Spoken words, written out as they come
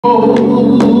Peace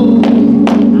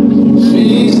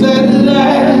that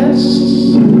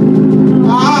lasts,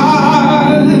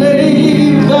 I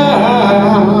lay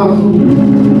down.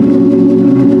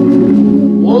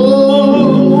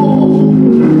 Oh,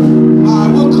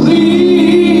 I will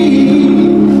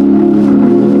cling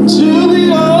to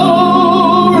the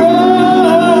old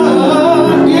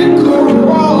rugged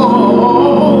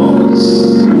cross.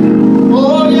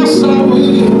 Oh, yes, I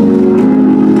will.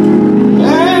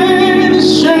 And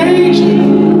it's changing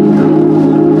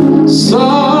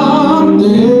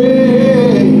someday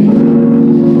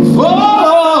for a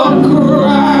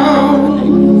crown.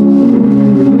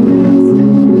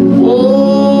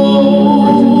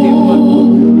 Oh,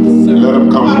 let them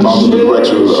come about the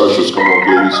direction of the ushers. Come on,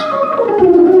 please.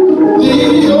 The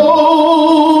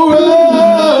old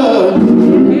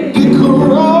rugged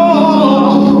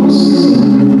cross,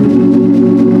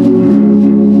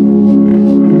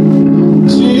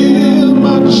 till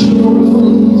my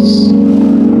troubles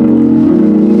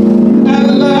at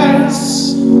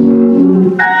last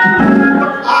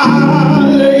I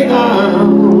lay down.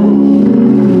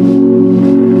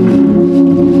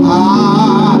 I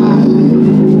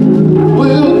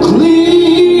will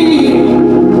cling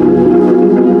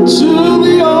to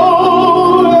the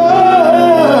old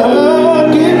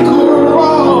rugged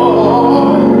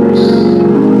cross.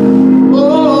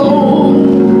 Oh,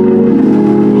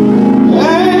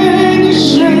 and it's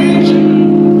changing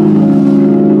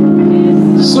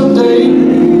someday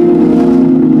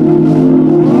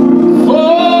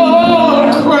for a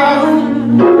crown.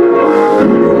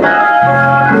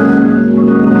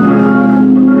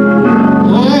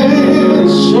 And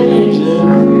it's changing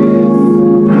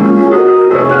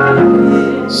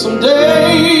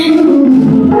someday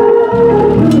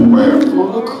Ma'am, for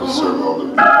a crown. serve all the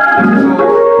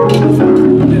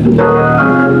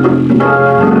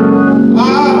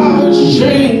I'll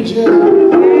change it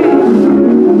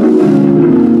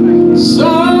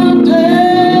someday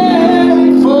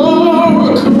for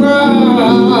a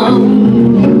crown.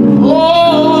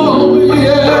 Oh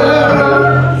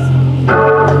yeah,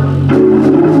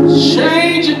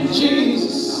 change it,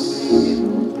 Jesus,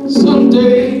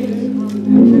 someday.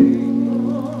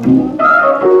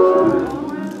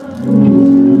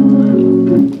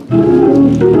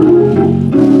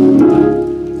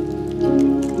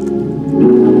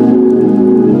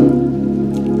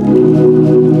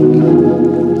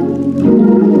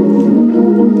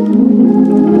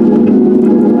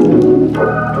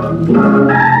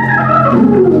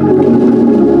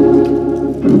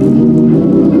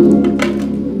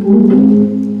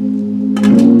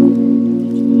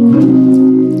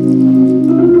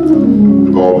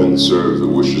 We've all been served who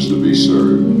wishes to be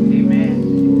served. Amen.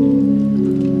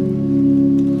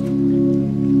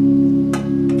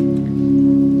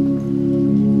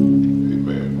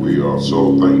 We are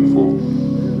so thankful.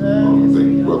 Thank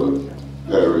you, Brother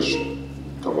Parrish.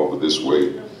 Come over this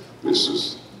way. This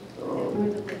is,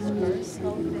 amen.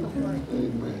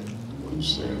 I'm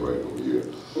standing right over here.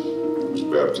 I was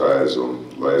baptized on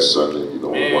last Sunday. You're the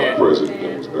only one present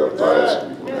that was baptized.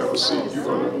 You're going to have a seat. You're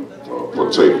going to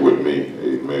partake with me.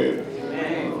 Amen.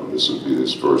 This will be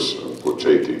his first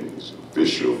partaking. It's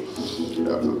official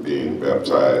after being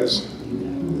baptized,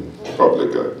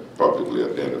 publicly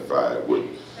identified with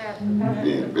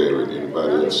being buried.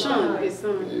 Anybody else? Amen. His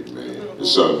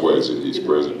son, where is it? He's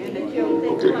present.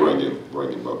 Okay,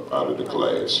 bring him up out of the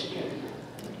class.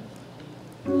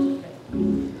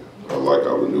 I'd like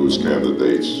our newest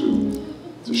candidates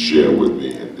to share with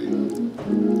me in the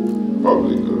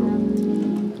public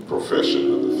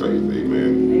profession of the faith.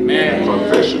 Amen. Amen.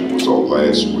 Confession was on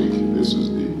last week. This is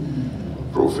the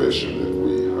profession that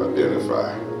we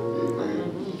identify.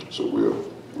 Amen. So we'll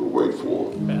wait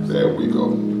for. There we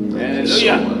go. Thank you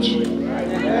so much.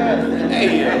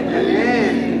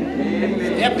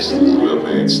 Little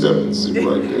man stepping seat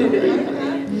right there.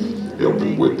 Amen.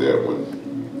 Helping with that one.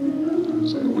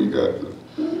 So we got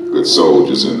good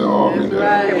soldiers in the army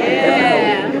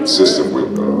that consistent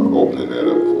with opening that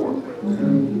up for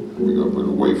them. We're going to put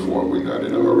a wait for them. We're not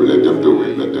in a hurry. Let them do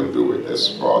it. Let them do it. That's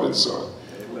Father and Son.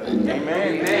 Amen.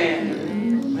 Amen.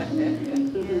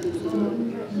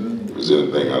 If there's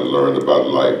anything I learned about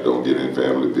life, don't get in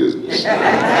family business.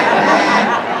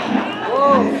 Amen.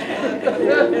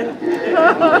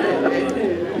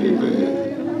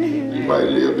 You might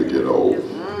live to get old.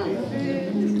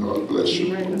 God bless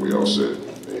you. We all said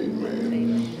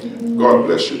amen. God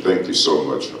bless you. Thank you so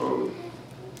much for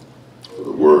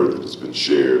the word that has been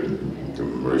shared in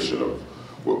commemoration of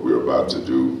what we're about to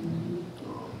do.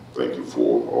 Thank you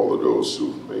for all of those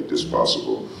who made this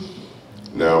possible.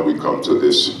 Now we come to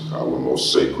this, our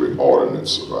most sacred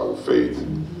ordinance of our faith,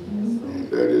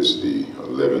 is the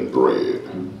unleavened bread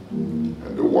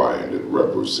and the wine that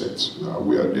represents how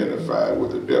we identify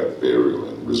with the death, burial,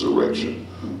 and resurrection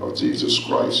of Jesus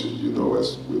Christ. And you know,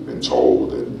 as we've been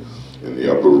told that in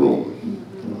the upper room,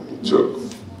 he took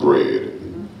bread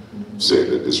and he said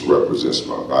that this represents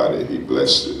my body. He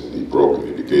blessed it and he broke it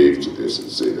and he gave to this and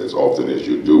said, as often as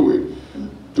you do it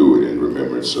in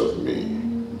remembrance of me.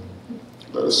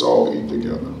 Let us all eat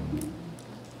together.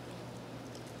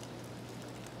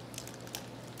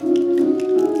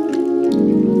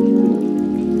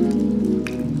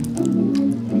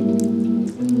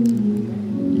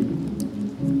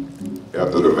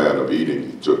 After the manner of eating,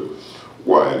 he took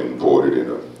wine and poured it in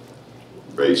a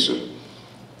basin,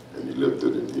 and he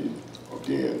lifted it, and he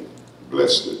again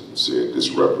blessed it and said, this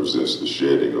represents the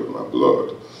shedding of my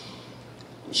blood,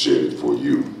 shed it for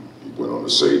you. He went on to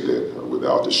say that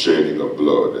without the shedding of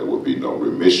blood, there will be no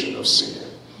remission of sin.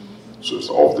 So as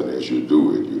often as you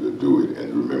do it, you to do it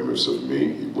in remembrance of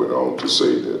me. He went on to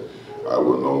say that I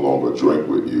will no longer drink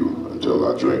with you until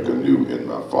I drink anew in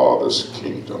my Father's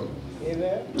kingdom.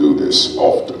 Amen. Do this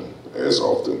often, as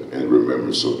often, in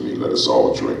remembrance of me. Let us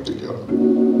all drink together.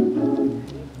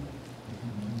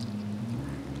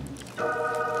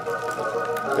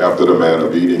 After the manner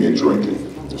of eating and drinking,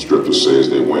 the scripture says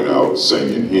they went out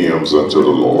singing hymns unto the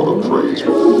Lord of praise.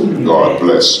 God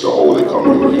bless the Holy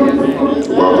Communion.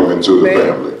 Welcome into the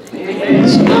family.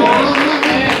 It's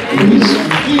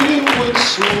filled with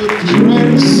sweet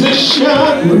transition.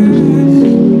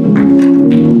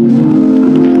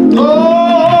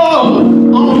 Oh,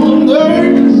 on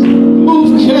earth,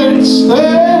 move can't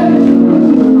stand.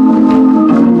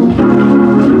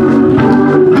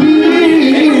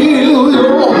 Build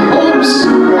your hopes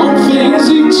on things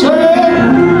eternal.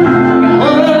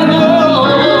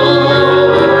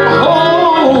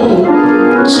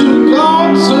 To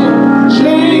God's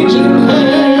unchanging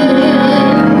hand.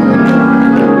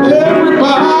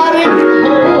 Everybody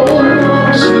hold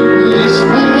to His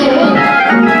hand.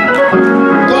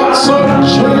 God's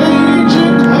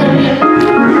unchanging hand.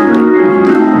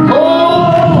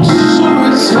 Hold to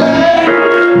His hand.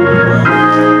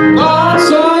 God's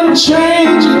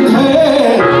unchanging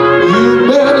hand. You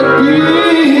better build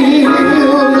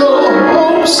your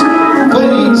hopes,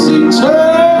 things eternal.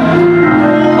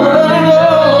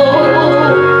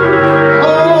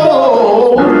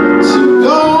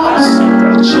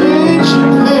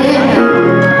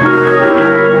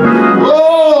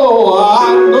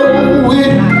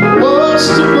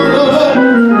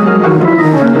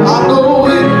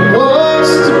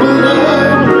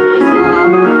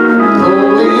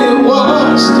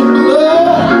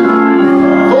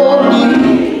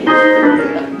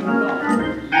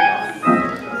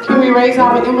 Raise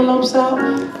our envelopes up.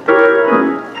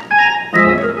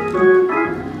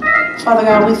 Father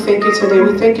God, we thank you today.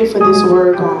 We thank you for this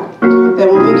word, God. That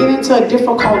when we get into a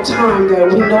difficult time,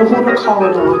 that we know who to call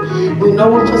it on. We know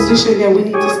what position that we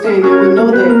need to stand in. We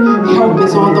know that help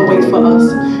is on the way for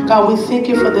us. God, we thank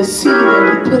you for the seed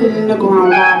that we put it in the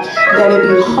ground, God. That it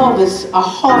be a harvest for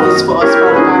us, Father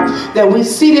God. That we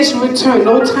see this return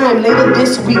no time later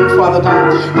this week, Father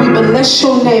God. We bless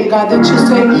your name, God, that you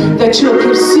say that you'll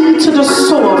give seed to the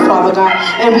sower, Father God.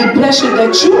 And we bless you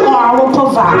that you are our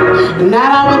provider.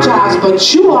 Not our jobs,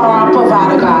 but you are our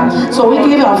provider, God. So we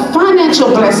give you a financial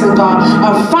blessing, God.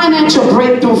 A financial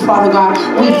breakthrough, Father God.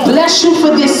 We bless you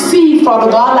for this seed, Father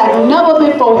God, like never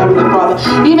before, Heavenly Father.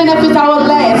 Even if it's our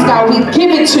last, God, we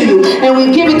give it to you. And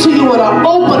we give it to you with an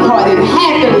open heart and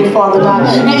happily, Father God.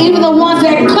 And even the ones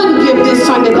that couldn't give this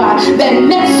Sunday, God, that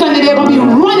next Sunday they're going to be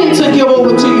running to give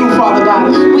over to you, Father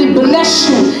God. We bless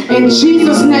you. In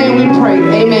Jesus' name we pray.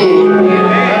 Amen.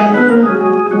 Amen.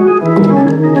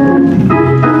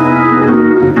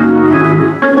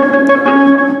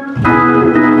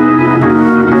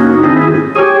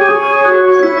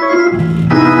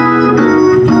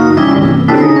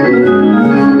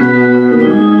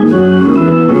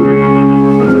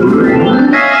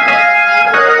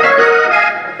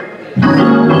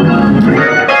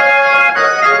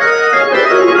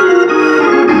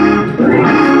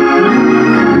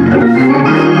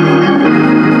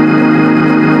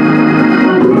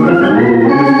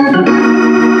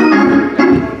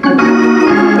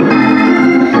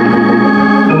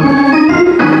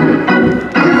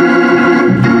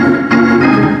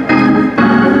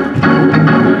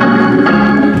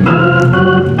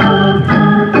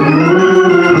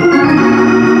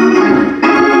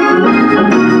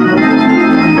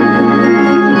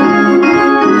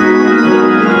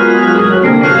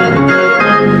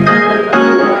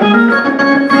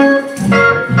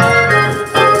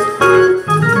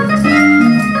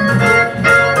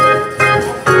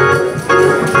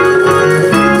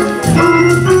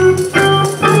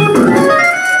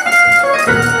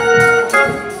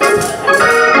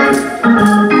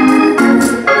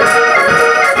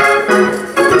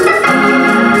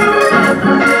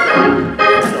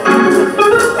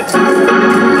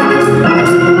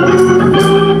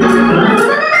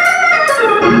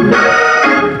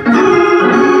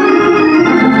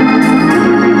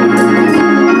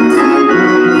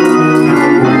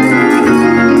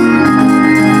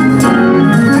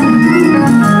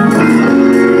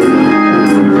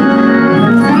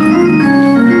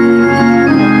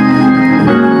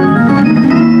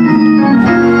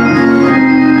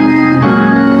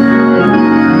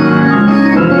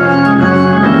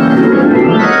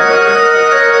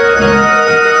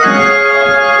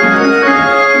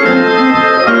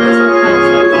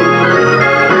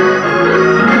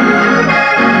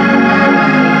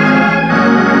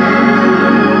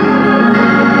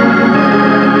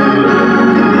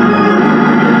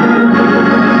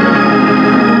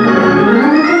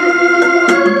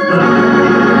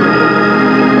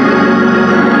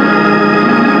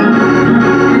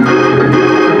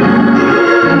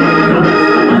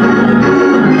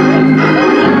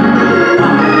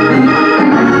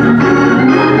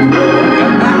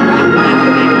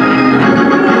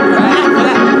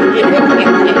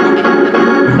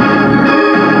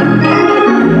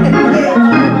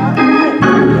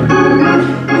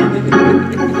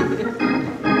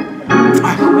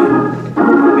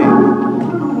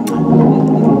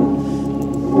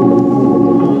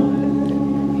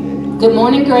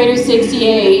 born in Grader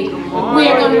 68. We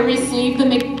are going to receive the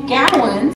McGowans.